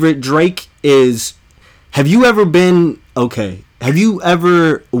favorite Drake is. Have you ever been okay? Have you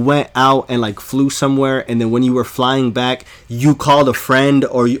ever went out and like flew somewhere, and then when you were flying back, you called a friend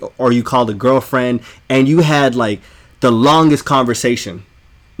or you called a girlfriend, and you had like the longest conversation,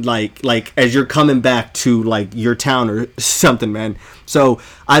 like as you're coming back to like your town or something, man. So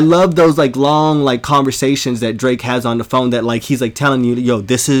I love those like long like conversations that Drake has on the phone that like he's like telling you, yo,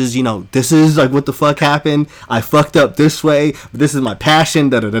 this is like what the fuck happened. I fucked up this way, but this is my passion.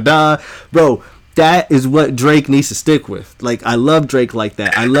 Da da da da, bro. That is what Drake needs to stick with. Like, I love Drake like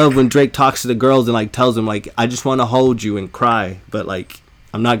that. I love when Drake talks to the girls and, like, tells them, like, I just want to hold you and cry. But, like,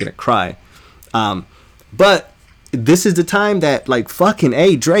 I'm not going to cry. But this is the time that, like, fucking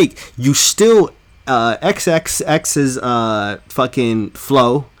A, Drake, you still, XXX's fucking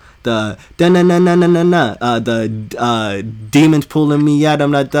flow. The da-na-na-na-na-na-na. The demons pulling me out,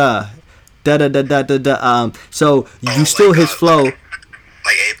 I'm not da-da-da-da-da-da. So, you still his flow. Like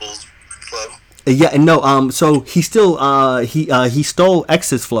Abel's flow? Yeah, no. So he still he stole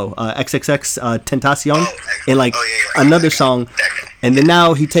X's flow, XXX Tentacion, in like another song, and then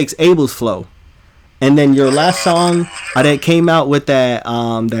now he takes Abel's flow, and then your last song that came out with that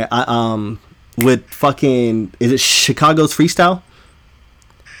with fucking, is it Chicago's Freestyle?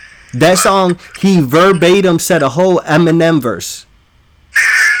 That song, he verbatim said a whole Eminem verse.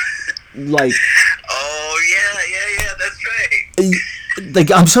 Like, oh yeah, that's right.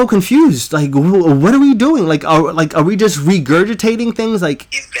 Like, I'm so confused. Like, what are we doing? Like, are we just regurgitating things? Like,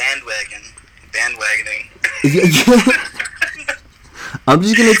 he's bandwagoning. Yeah. I'm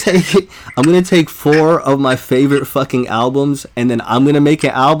gonna take 4 of my favorite fucking albums, and then I'm gonna make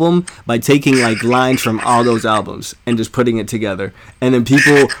an album by taking like lines from all those albums and just putting it together. And then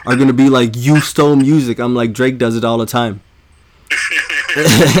people are gonna be like, "You stole music." I'm like, Drake does it all the time. Hey,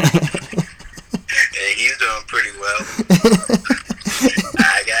 he's doing pretty well.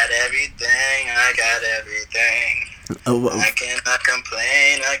 I got everything. Oh, well. I cannot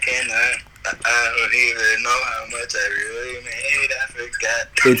complain. I don't even know how much I really made. I forgot.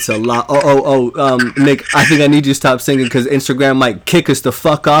 It's a lot. Nick, I think I need you to stop singing because Instagram might kick us the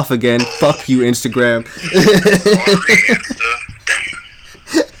fuck off again. Fuck you, Instagram.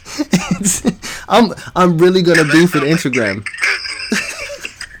 I'm really gonna beef with Instagram.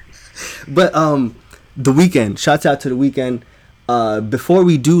 But The Weeknd. Shouts out to The Weeknd. Before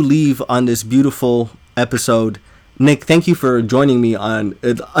we do leave on this beautiful episode, Nick, thank you for joining me on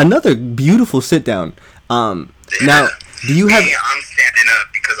another beautiful sit down. Now, do you have? I'm standing up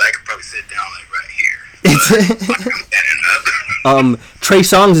because I could probably sit down like right here. I'm standing up. Trey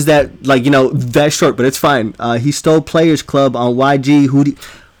Songz is that, like, you know, that short, but it's fine. He stole Players Club on YG.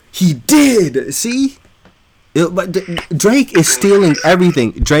 He did. See, but Drake is stealing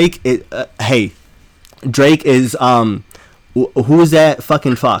everything. Drake is Drake is who is that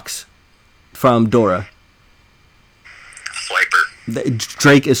fucking fox from Dora? Swiper.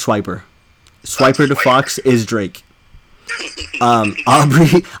 Drake is Swiper. Swiper the fox is Drake.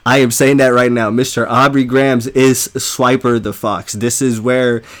 Aubrey, I am saying that right now. Mr. Aubrey Grams is Swiper the fox. This is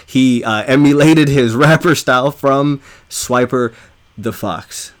where he emulated his rapper style from Swiper the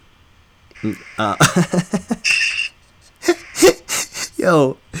fox.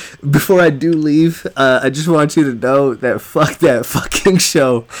 Yo, before I do leave, I just want you to know that fuck that fucking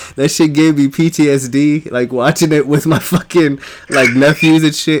show. That shit gave me PTSD, like watching it with my fucking like nephews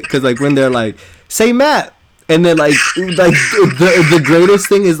and shit. Cause like when they're like, say Matt. And then like the greatest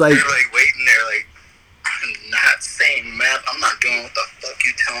thing is like They're like waiting there, like, I'm not saying map. I'm not doing what the fuck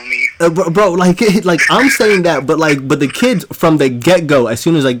you tell me. bro, like I'm saying that, but the kids from the get go, as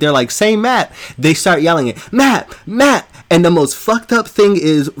soon as like they're like say Matt, they start yelling it, Matt. And the most fucked up thing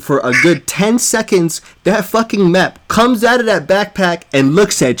is, for a good 10 seconds, that fucking map comes out of that backpack and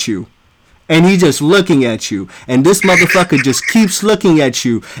looks at you. And he's just looking at you. And this motherfucker just keeps looking at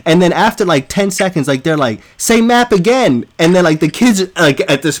you. And then after like 10 seconds, like they're like, say map again. And then like the kids like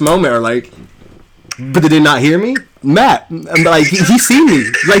at this moment are like, but they did not hear me? Matt. I'm like, he see me.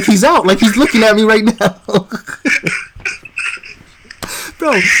 Like he's out. Like he's looking at me right now.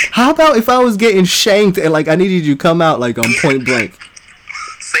 Bro, how about if I was getting shanked and like I needed you to come out like on point blank?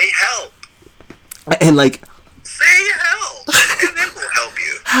 Say help. And like, Say help. And then we'll help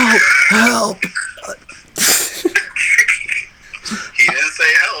you. help. He didn't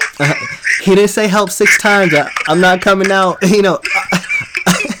say help. He didn't say help 6 times. I'm not coming out. You know,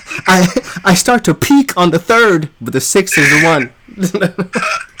 I start to peak on the 3rd, but the 6th is the one.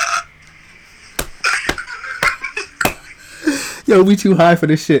 Yo, we too high for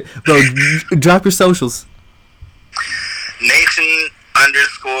this shit. Bro, drop your socials. Nation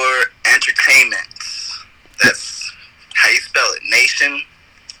 _ entertainment. That's how you spell it. Nation,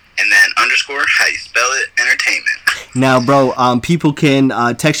 and then _ how you spell it, entertainment. Now, bro, people can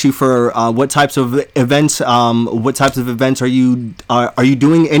text you for what types of events. What types of events are you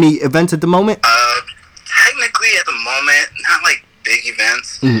doing? Any events at the moment? Technically, at the moment, not like big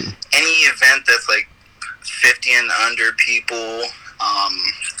events. Mm-hmm. Any event that's like 50 and under people,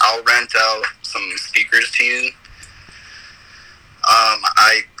 I'll rent out some speakers to you.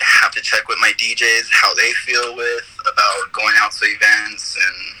 I have to check with my DJs how they feel about going out to events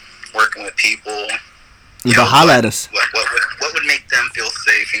and working with people. You know, holla at us. What would make them feel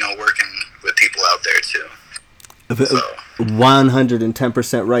safe, working with people out there too. So.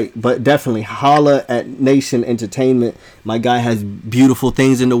 110% right, but definitely holla at Nation Entertainment. My guy has beautiful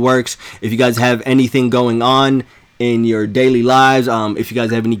things in the works. If you guys have anything going on in your daily lives, if you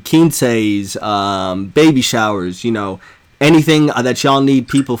guys have any quinces, baby showers, anything that y'all need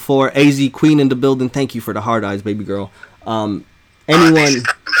people for, AZ Queen in the building. Thank you for the hard eyes, baby girl. Anyone? Anyone?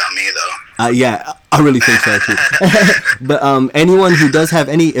 About me though. Yeah, I really think so too. But anyone who does have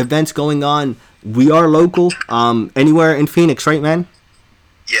any events going on, we are local. Anywhere in Phoenix, right, man?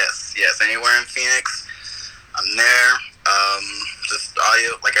 Yes. Anywhere in Phoenix, I'm there. Just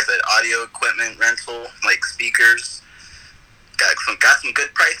audio, like I said, audio equipment rental, like speakers. Got some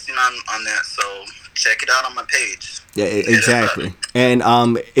good pricing on that, so check it out on my page. Yeah, exactly. And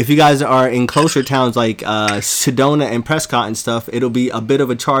if you guys are in closer towns like Sedona and Prescott and stuff, it'll be a bit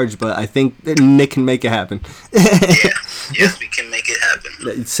of a charge, but I think Nick can make it happen. Yes, we can make it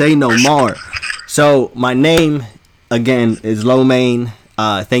happen. Say no more. So my name again is Lomain.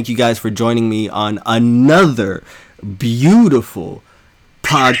 Thank you guys for joining me on another beautiful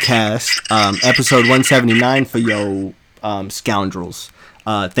podcast, episode 179 for yo scoundrels.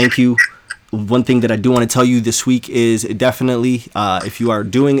 Thank you. One thing that I do want to tell you this week is definitely if you are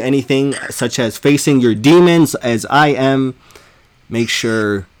doing anything such as facing your demons as I am, make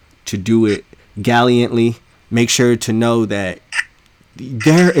sure to do it gallantly. Make sure to know that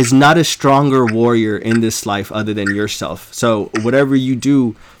there is not a stronger warrior in this life other than yourself. So whatever you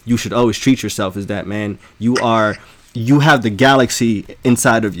do, you should always treat yourself as that, man. You have the galaxy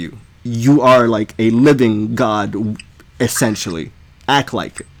inside of you. You are like a living god, essentially. Act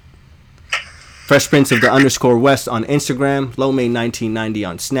like it. Fresh Prince of the _West on Instagram, Lomain1990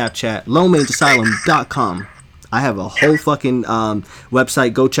 on Snapchat, LomainAsylum.com. I have a whole fucking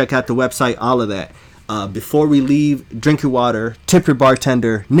website. Go check out the website, all of that. Before we leave, drink your water, tip your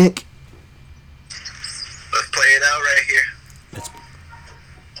bartender. Nick. Let's play it out right here.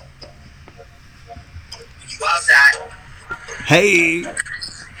 You outside. Hey. We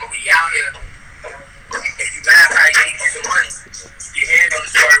out here. If you mad, I gave you some money. Your hand on the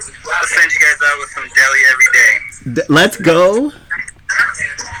story. I'll send you guys out with some deli every day. Let's go.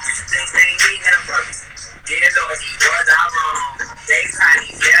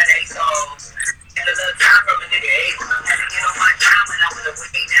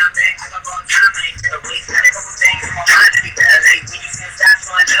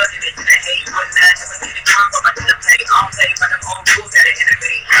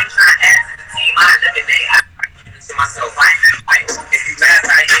 Myself, if you mad,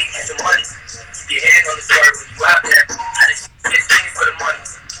 I gave you some money. Your hand on the story when you out there. I just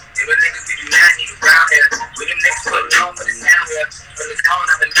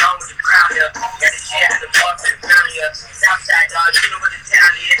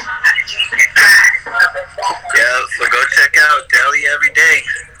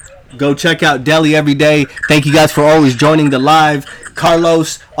Go check out Deli every day. Thank you guys for always joining the live.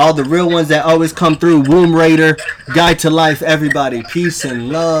 Carlos, all the real ones that always come through. Womb Raider, Guide to Life, everybody. Peace and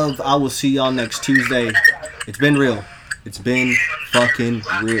love. I will see y'all next Tuesday. It's been real. It's been fucking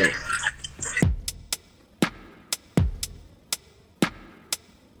real.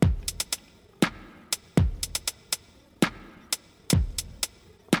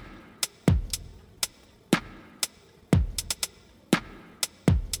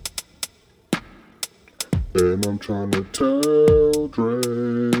 And I'm trying to tell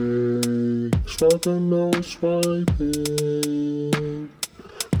Drake, swiping no swiping,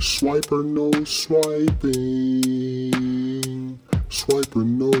 swiper no swiping, swiper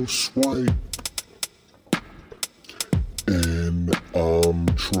no swipe. And I'm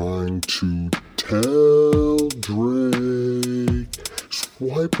trying to tell Drake,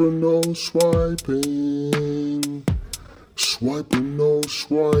 swiper no swiping, swiper no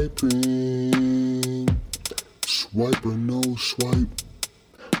swiping. Swiper, no swipe,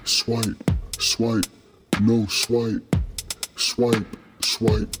 swipe, swipe, no swipe, swipe,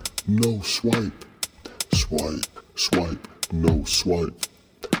 swipe, no swipe, swipe, swipe, no swipe,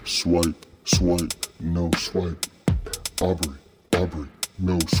 swipe, swipe, no swipe, Aubrey, Aubrey,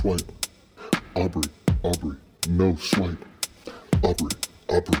 no swipe, Aubrey, Aubrey, no swipe, Aubrey,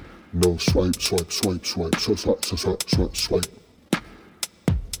 Aubrey, no swipe, swipe, swipe, swipe, swipe, swipe, swipe, swipe, swipe.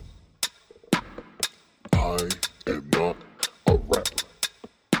 I am not a rapper.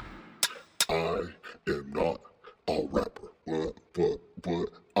 I am not a rapper. What?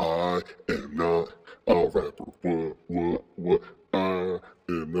 I am not a rapper. What? I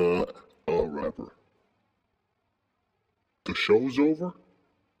am not a rapper. The show's over?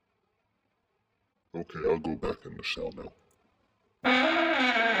 Okay, I'll go back in the cell now.